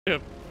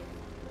Yep.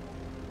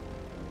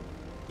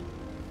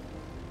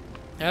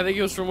 I think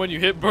it was from when you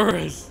hit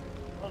Burris.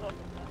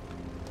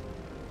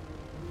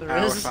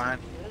 We're fine.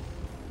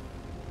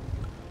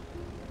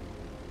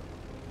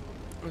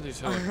 What are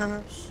these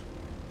helicopters?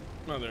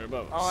 Oh, they're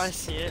above us. Oh, I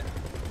see it.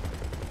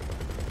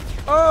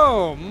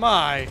 Oh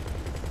my!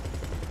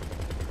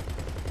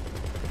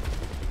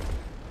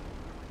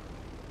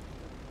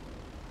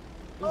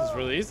 This is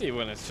really easy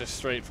when it's just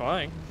straight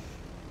flying.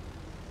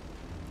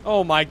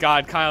 Oh my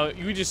God, Kyle!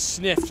 You just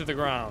sniffed to the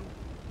ground.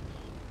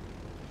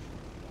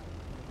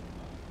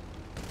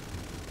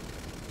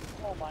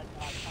 Oh my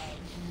God,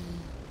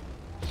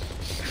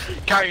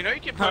 Kyle, you know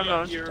you can put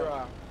no,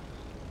 your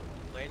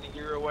landing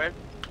gear away?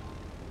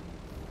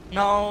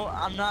 No,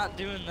 I'm not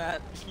doing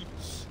that.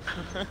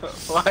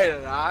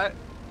 Why not?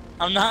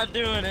 I'm not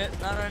doing it.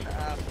 Not right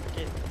now. Fuck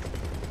it.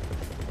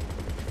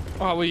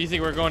 Oh, what do you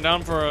think we're going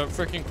down for a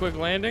freaking quick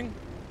landing?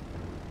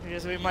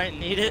 Because we might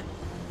need it.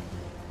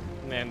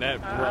 Man,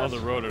 that other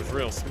rotor's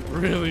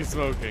really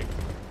smoking.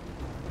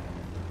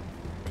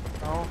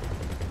 No.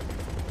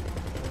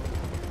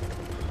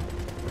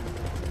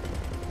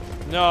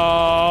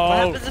 No. What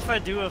happens if I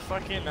do a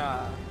fucking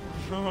Try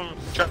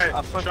it.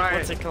 a fucking, Try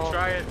what's it. it called?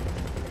 Try it.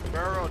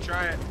 Burrow,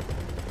 try it.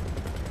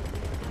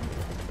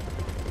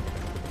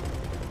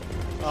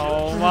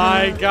 Oh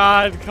my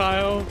God,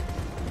 Kyle.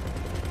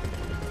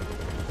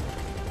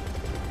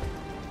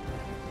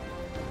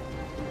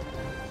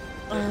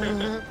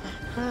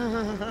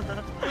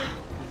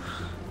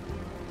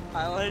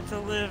 I like to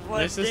live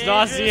like This is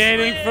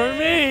nauseating for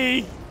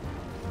me.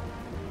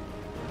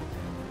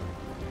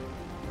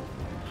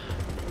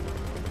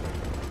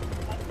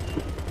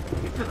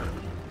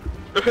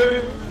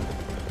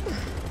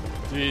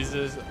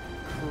 Jesus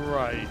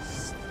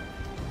Christ.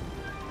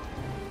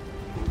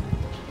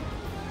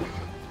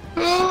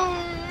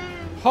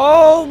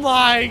 Oh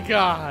my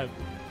God.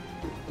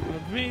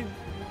 I mean,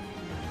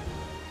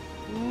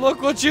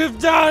 look what you've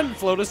done.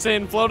 Float us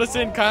in,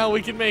 Kyle.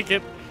 We can make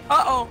it.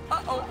 Uh-oh,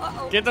 uh-oh,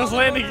 uh-oh. Get those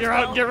landing gear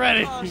out and get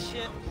ready. Oh,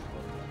 shit.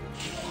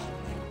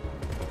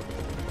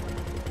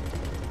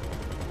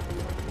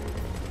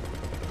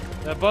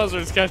 That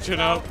buzzard's catching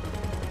up.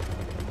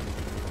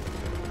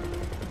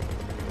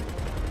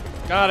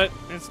 Got it.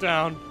 It's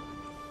down.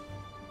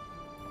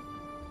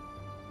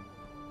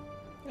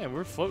 Yeah,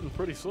 we're floating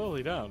pretty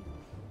slowly down.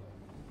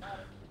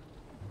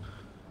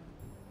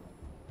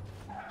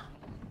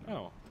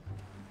 Oh.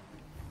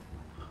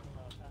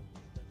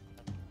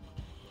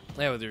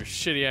 Yeah, with your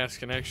shitty ass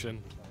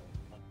connection.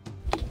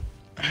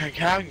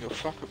 Kyle can go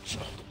fuck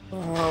himself.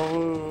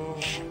 Oh.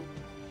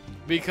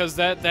 Because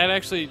that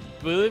actually,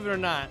 believe it or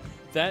not,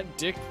 that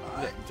dick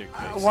pics,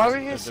 Why were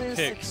you gonna the say it's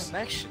pics, the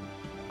connection?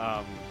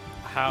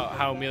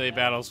 how melee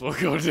battles will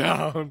go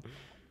down.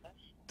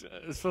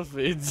 It's supposed to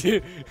be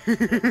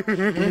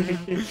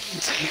it's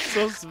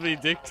supposed to be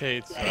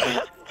dictates,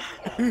 right?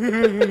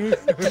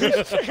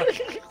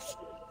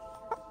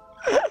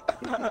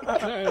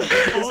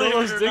 It's all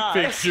those dick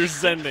pics you're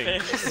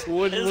sending.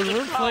 When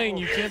we're playing,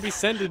 you can't be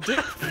sending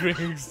dick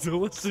pics to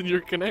listen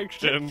your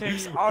connection. Dick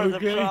pics are the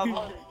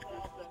problem.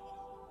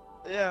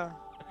 Yeah.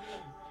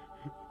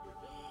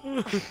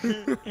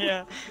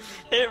 Yeah.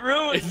 It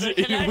ruins the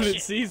connection.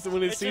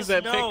 When it sees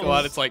that pic go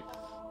out, it's like,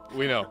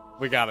 we know,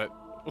 we got it.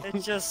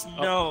 It just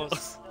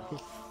knows.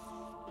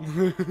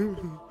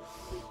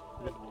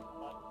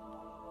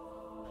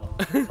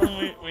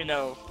 we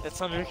know. It's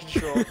under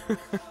control.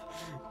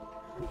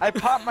 I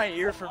popped my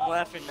ear from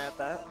laughing at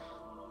that.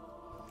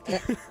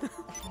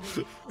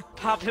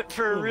 Pop it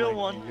for a real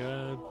one.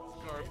 God.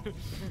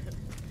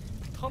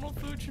 Tunnel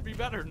food should be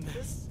better than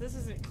this. This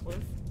isn't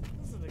Cliff.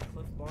 This isn't a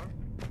Cliff Bar.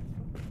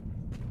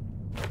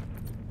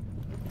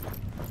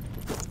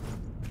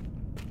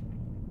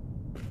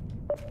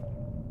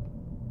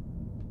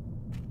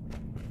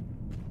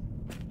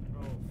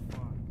 Oh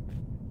fuck.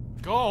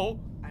 Go.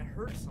 I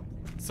heard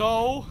something.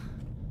 So,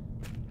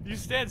 if you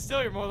stand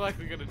still, you're more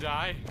likely gonna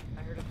die.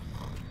 I heard a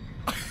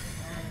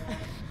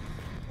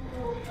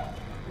You're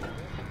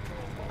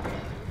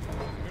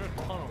in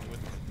a tunnel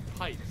with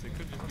pipes. It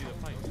could just be the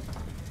pipes.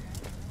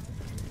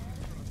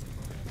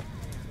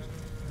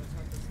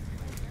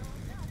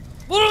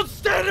 Well, don't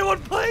stand in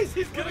one place.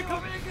 He's gonna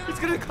come. He's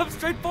gonna come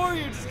straight for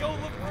you. Just go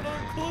look for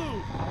another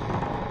clue.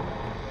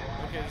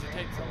 Okay, there's a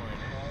tape somewhere in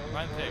here.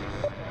 Find the tape.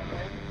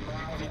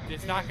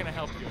 It's not gonna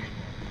help you anymore.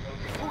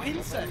 Oh,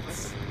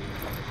 insects.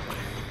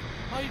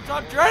 Oh, you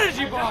dropped your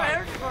energy bar. my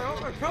energy bar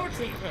over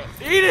protein.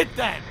 Eat it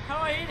then. How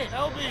do I eat it?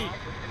 LB.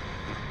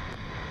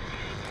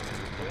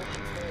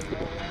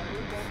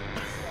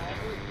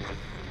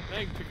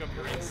 Meg, pick up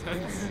your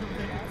incense.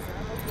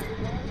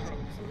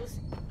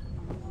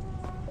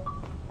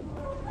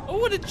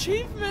 Oh, an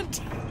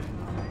achievement!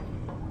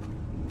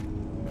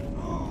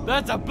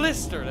 That's a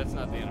blister. That's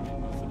not the enemy.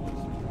 That's a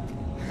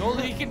blister. No,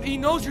 he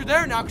knows you're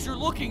there now because you're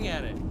looking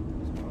at it.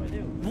 What do I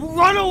do?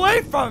 Run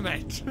away from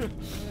it!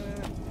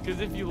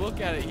 Because if you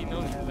look at it, he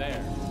knows you're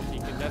there. He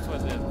can. That's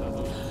what those are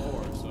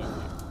for. So you're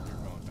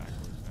going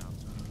backwards now.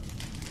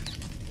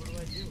 What do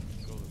I do?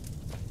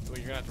 Well,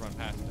 you're gonna have to run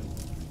past it.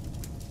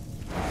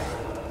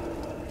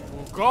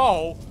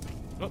 go.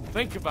 Don't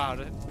think about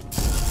it.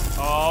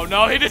 Oh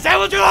no, he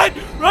disabled your light!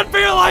 Run for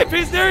your life,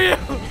 he's near you!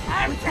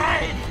 I'm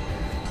trying!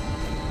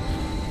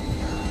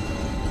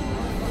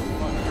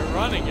 You're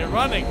running, you're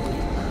running.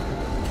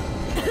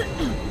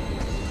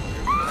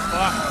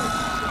 Fuck.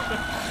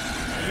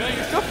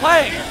 You're still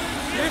playing!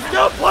 You're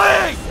still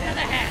playing!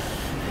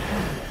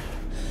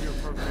 You're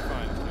perfectly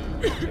fine.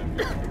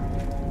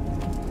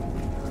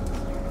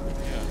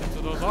 Yeah, that's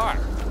what those are.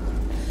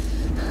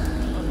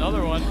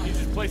 Another one, he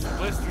just places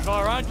blisters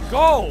all around you.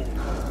 Go!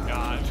 Oh,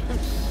 God.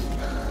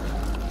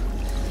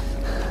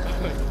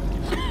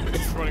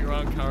 Just running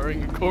around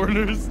cowering in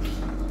corners.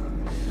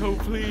 No,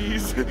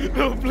 please.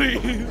 No,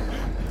 please.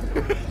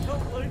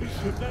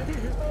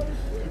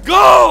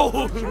 Go!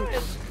 Oh,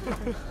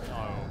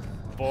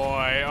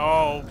 boy.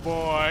 Oh,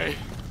 boy.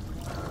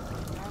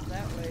 Not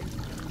that way.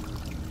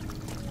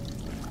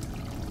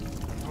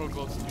 Throw a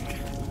gold stick.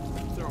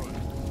 Throw it.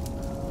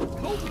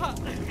 Oh, God.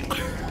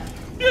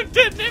 You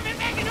didn't even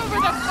make it over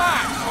the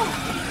fire!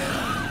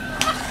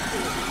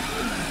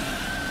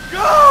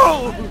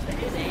 Go!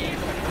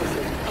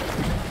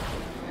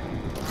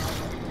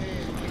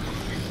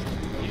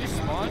 You just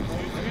spawned? Did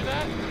you do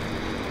that?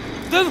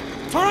 Then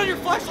turn on your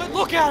flashlight,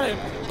 look at him!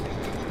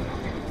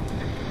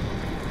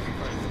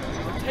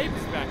 The tape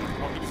is back.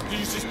 Oh,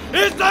 he's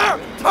there!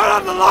 Turn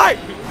on the light!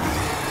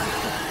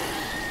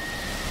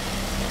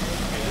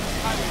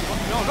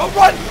 No, don't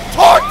run!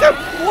 Torch him!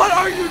 What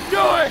are you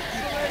doing?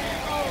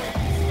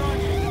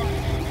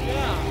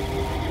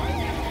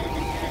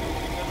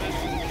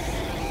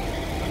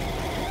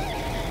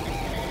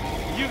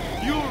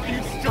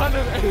 You stun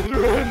him and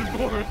ran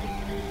for him.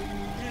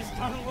 You just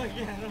don't look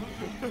at him.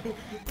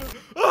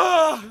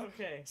 Ah!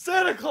 Okay.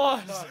 Santa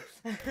Claus! Stop.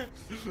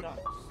 Stop.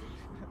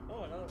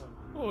 Oh, another one.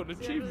 Oh, an See, I'm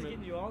really achievement.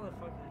 getting you all the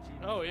fucking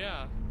achievements. Oh,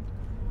 yeah.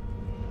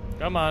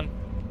 Come on.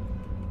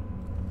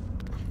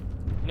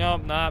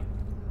 Nope, not.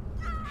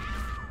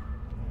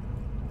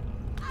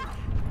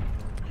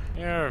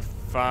 You're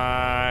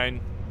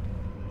fine.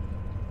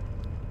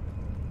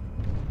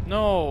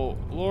 No,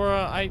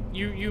 Laura,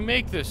 you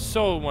make this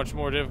so much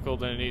more difficult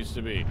than it needs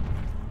to be.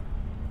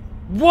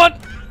 What?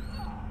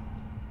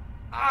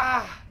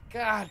 Ah,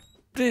 God.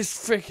 This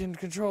freaking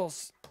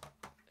controls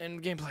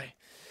and gameplay.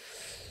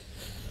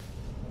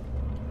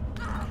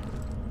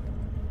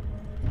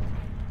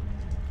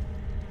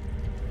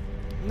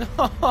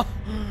 No,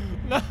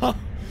 no.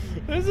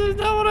 This is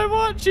not what I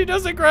want. She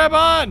doesn't grab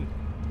on.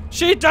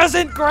 She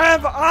doesn't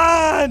grab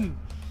on.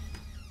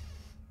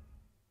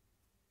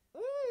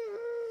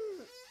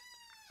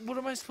 What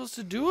am I supposed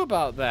to do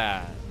about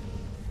that?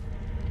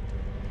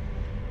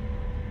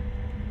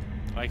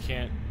 I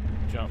can't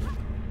jump.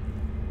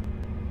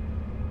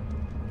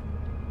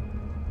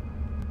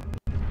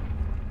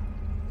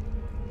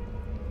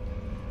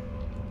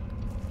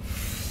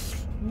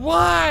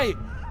 Why?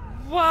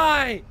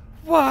 Why?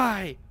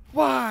 Why?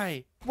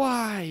 Why?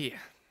 Why?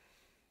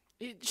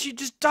 She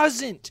just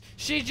doesn't.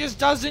 She just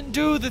doesn't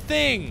do the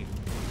thing.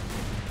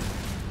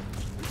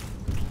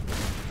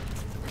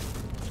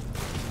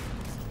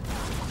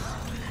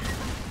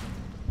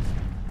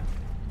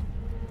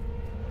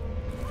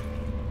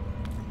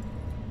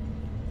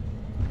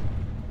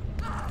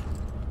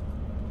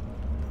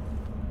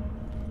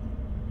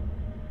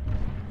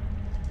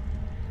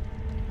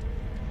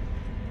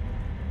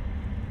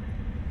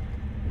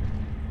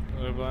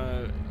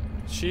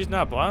 She's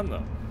not blonde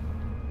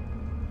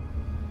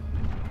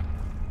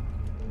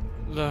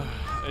though.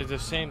 It's the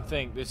same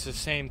thing. It's the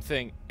same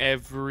thing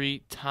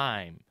every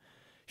time.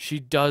 She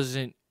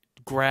doesn't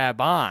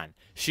grab on.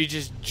 She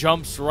just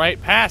jumps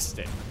right past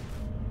it.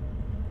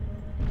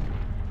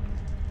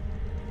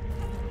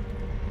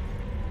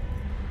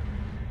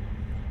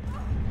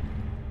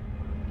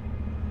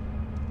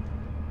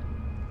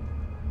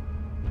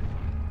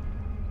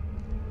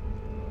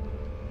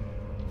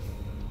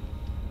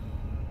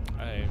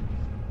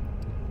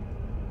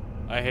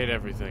 I hate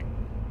everything.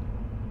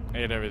 I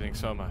hate everything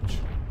so much.